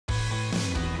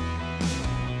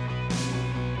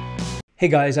Hey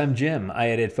guys, I'm Jim. I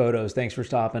edit photos. Thanks for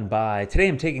stopping by. Today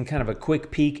I'm taking kind of a quick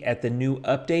peek at the new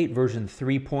update, version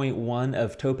 3.1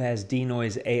 of Topaz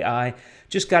Denoise AI.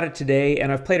 Just got it today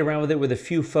and I've played around with it with a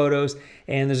few photos,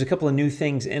 and there's a couple of new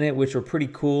things in it which are pretty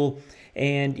cool.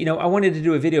 And I wanted to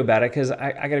do a video about it because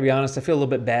I gotta be honest, I feel a little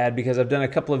bit bad because I've done a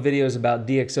couple of videos about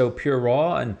DxO Pure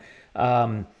Raw and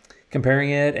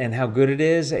comparing it and how good it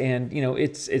is, and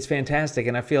it's fantastic,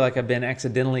 and I feel like I've been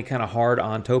accidentally kind of hard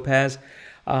on Topaz.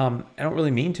 I don't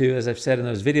really mean to. As I've said in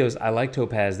those videos, I like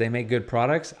Topaz. They make good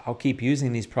products. I'll keep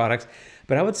using these products.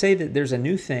 But I would say that there's a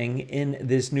new thing in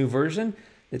this new version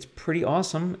that's pretty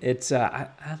awesome. It's I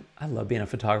love being a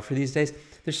photographer these days.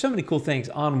 There's so many cool things.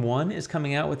 On1 is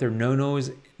coming out with their no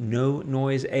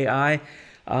noise AI. It's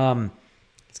going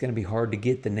to be hard to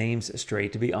get the names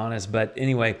straight, to be honest. But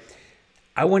anyway,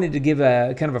 I wanted to give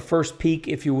a kind of a first peek,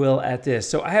 if you will, at this.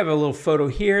 So I have a little photo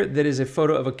here that is a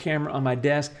photo of a camera on my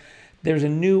desk. There's a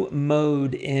new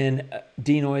mode in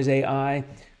Denoise AI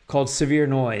called severe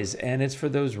noise, and it's for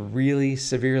those really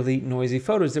severely noisy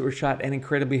photos that were shot at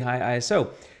incredibly high ISO.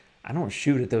 I don't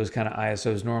shoot at those kind of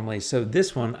ISOs normally, so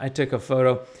this one I took a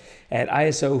photo at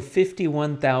ISO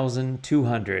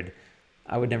 51,200.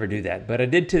 I would never do that, but I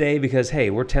did today because, hey,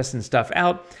 we're testing stuff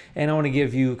out, and I want to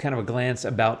give you kind of a glance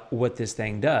about what this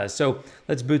thing does. So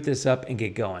let's boot this up and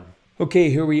get going.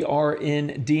 Okay, here we are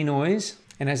in Denoise.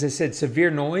 And as I said, severe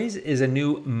noise is a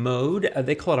new mode.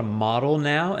 They call it a model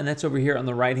now, and that's over here on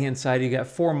the right-hand side. You got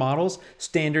 4 models: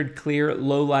 standard, clear,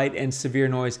 low light, and severe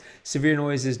noise. Severe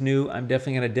noise is new. I'm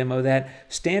definitely going to demo that.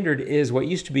 Standard is what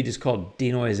used to be just called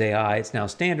Denoise AI. It's now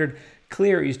standard.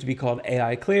 Clear used to be called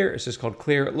AI Clear. It's just called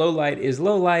clear. Low light is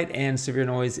low light, and severe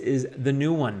noise is the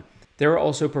new one. There are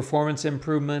also performance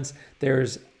improvements.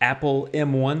 There's Apple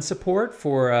M1 support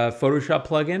for Photoshop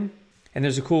plugin. And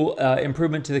there's a cool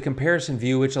improvement to the comparison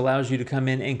view, which allows you to come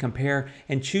in and compare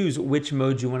and choose which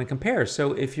modes you want to compare.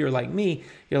 So if you're like me,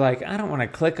 you're like, I don't want to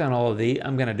click on all of these.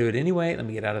 I'm going to do it anyway. Let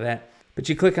me get out of that. But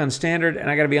you click on standard, and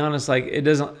I got to be honest, like it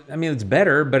doesn't, I mean, it's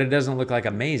better, but it doesn't look like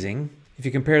amazing. If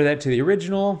you compare that to the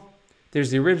original,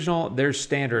 there's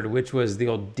standard, which was the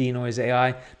old Denoise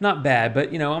AI. Not bad,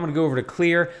 but I'm going to go over to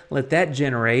clear, let that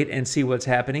generate and see what's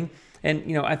happening.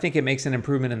 And I think it makes an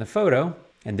improvement in the photo.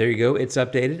 And there you go, it's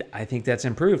updated. I think that's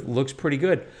improved. Looks pretty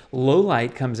good. Low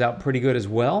light comes out pretty good as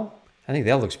well. I think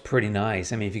that looks pretty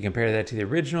nice. I mean, if you compare that to the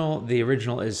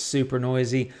original is super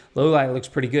noisy. Low light looks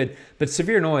pretty good. But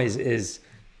severe noise it's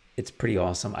pretty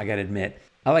awesome, I gotta admit.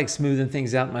 I like smoothing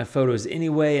things out in my photos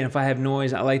anyway, and if I have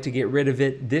noise, I like to get rid of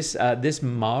it. This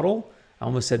model, I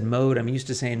almost said mode. I'm used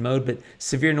to saying mode, but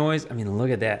severe noise, I mean,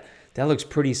 look at that. That looks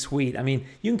pretty sweet. I mean,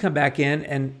 you can come back in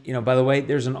and, by the way,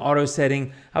 there's an auto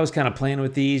setting. I was kind of playing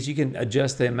with these. You can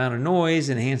adjust the amount of noise,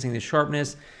 enhancing the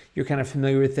sharpness. You're kind of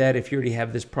familiar with that if you already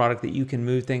have this product, that you can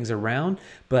move things around.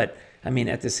 But, I mean,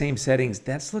 at the same settings,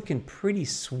 that's looking pretty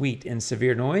sweet in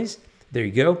severe noise. There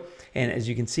you go. And as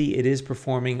you can see, it is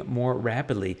performing more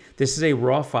rapidly. This is a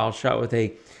raw file shot with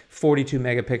a 42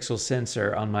 megapixel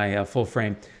sensor on my full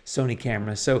frame Sony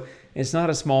camera. So it's not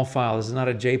a small file. This is not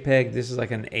a JPEG. This is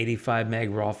like an 85 meg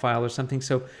raw file or something.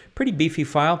 So pretty beefy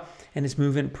file, and it's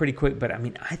moving pretty quick. But I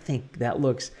mean, I think that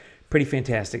looks pretty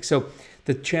fantastic. So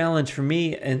the challenge for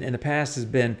me in the past has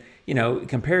been,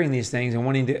 comparing these things and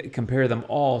wanting to compare them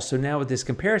all. So now with this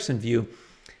comparison view,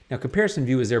 now comparison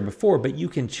view was there before, but you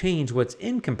can change what's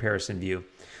in comparison view.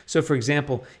 So for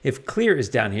example, if clear is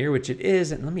down here, which it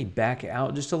is, and let me back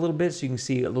out just a little bit so you can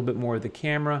see a little bit more of the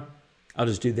camera. I'll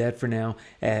just do that for now.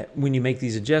 When you make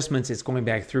these adjustments, it's going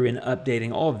back through and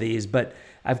updating all of these, but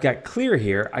I've got clear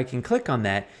here. I can click on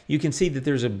that. You can see that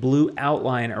there's a blue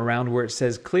outline around where it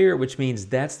says clear, which means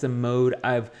that's the mode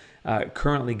I've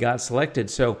currently got selected.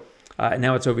 So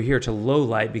now it's over here to low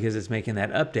light because it's making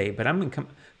that update, but I'm going to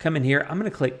come in here. I'm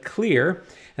going to click clear.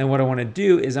 And what I want to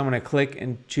do is I want to click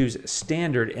and choose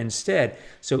standard instead.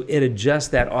 So it adjusts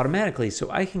that automatically. So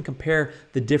I can compare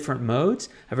the different modes.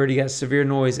 I've already got severe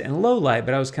noise and low light,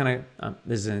 but I was kind of,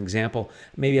 this is an example,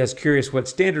 maybe I was curious what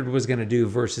standard was going to do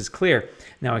versus clear.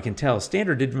 Now I can tell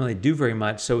standard didn't really do very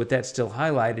much. So with that still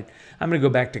highlighted, I'm going to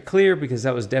go back to clear because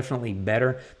that was definitely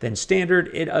better than standard.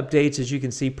 It updates, as you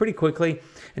can see, pretty quickly.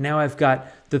 And now I've got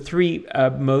the 3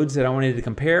 modes that I wanted to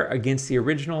compare against the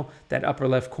original. That upper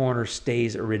left corner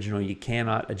stays original. You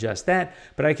cannot adjust that,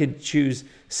 but I could choose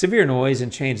severe noise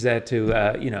and change that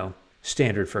to,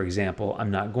 standard, for example.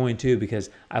 I'm not going to because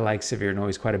I like severe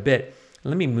noise quite a bit.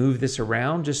 Let me move this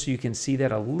around just so you can see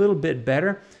that a little bit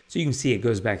better. So you can see it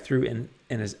goes back through and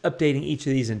is updating each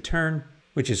of these in turn.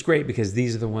 which is great because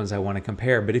these are the ones I want to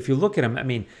compare. But if you look at them, I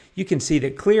mean, you can see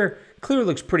that clear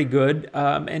looks pretty good.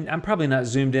 And I'm probably not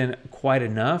zoomed in quite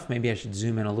enough. Maybe I should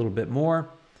zoom in a little bit more.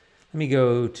 Let me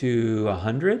go to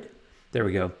 100. There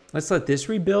we go. Let's let this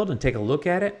rebuild and take a look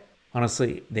at it.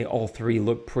 Honestly, they all three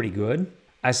look pretty good.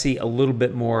 I see a little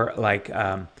bit more like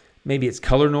maybe it's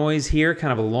color noise here,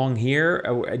 kind of along here.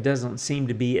 It doesn't seem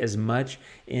to be as much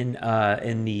in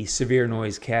the severe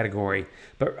noise category.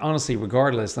 But honestly,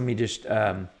 regardless, let me just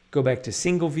go back to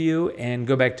single view and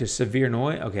go back to severe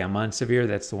noise. Okay, I'm on severe.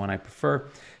 That's the one I prefer.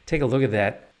 Take a look at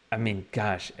that. I mean,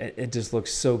 gosh, it just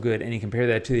looks so good. And you compare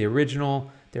that to the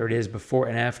original. There it is before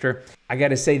and after. I got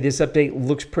to say this update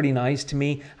looks pretty nice to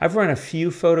me. I've run a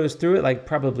few photos through it, like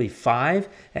probably 5,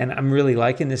 and I'm really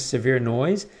liking this severe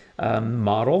noise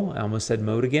model. I almost said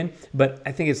mode again, but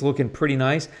I think it's looking pretty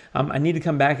nice. I need to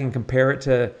come back and compare it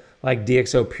to like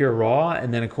DxO Pure Raw,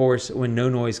 and then of course when No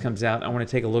Noise comes out, I want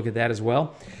to take a look at that as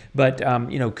well. But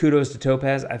you know, kudos to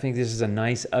Topaz. I think this is a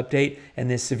nice update, and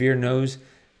this severe noise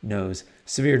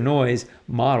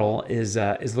model is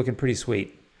looking pretty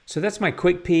sweet. So that's my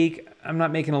quick peek. I'm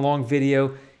not making a long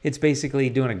video. It's basically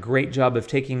doing a great job of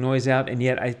taking noise out, and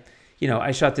yet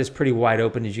I shot this pretty wide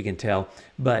open, as you can tell.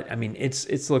 But I mean,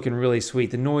 it's looking really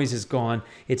sweet. The noise is gone.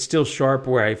 It's still sharp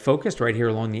where I focused right here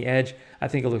along the edge. I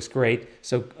think it looks great.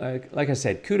 So like I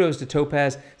said, kudos to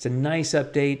Topaz. It's a nice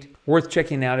update, worth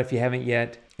checking out if you haven't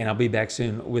yet. And I'll be back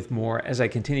soon with more as I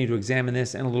continue to examine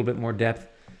this in a little bit more depth.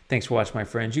 Thanks for watching, my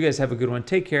friends. You guys have a good one.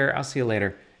 Take care. I'll see you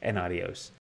later, and adios.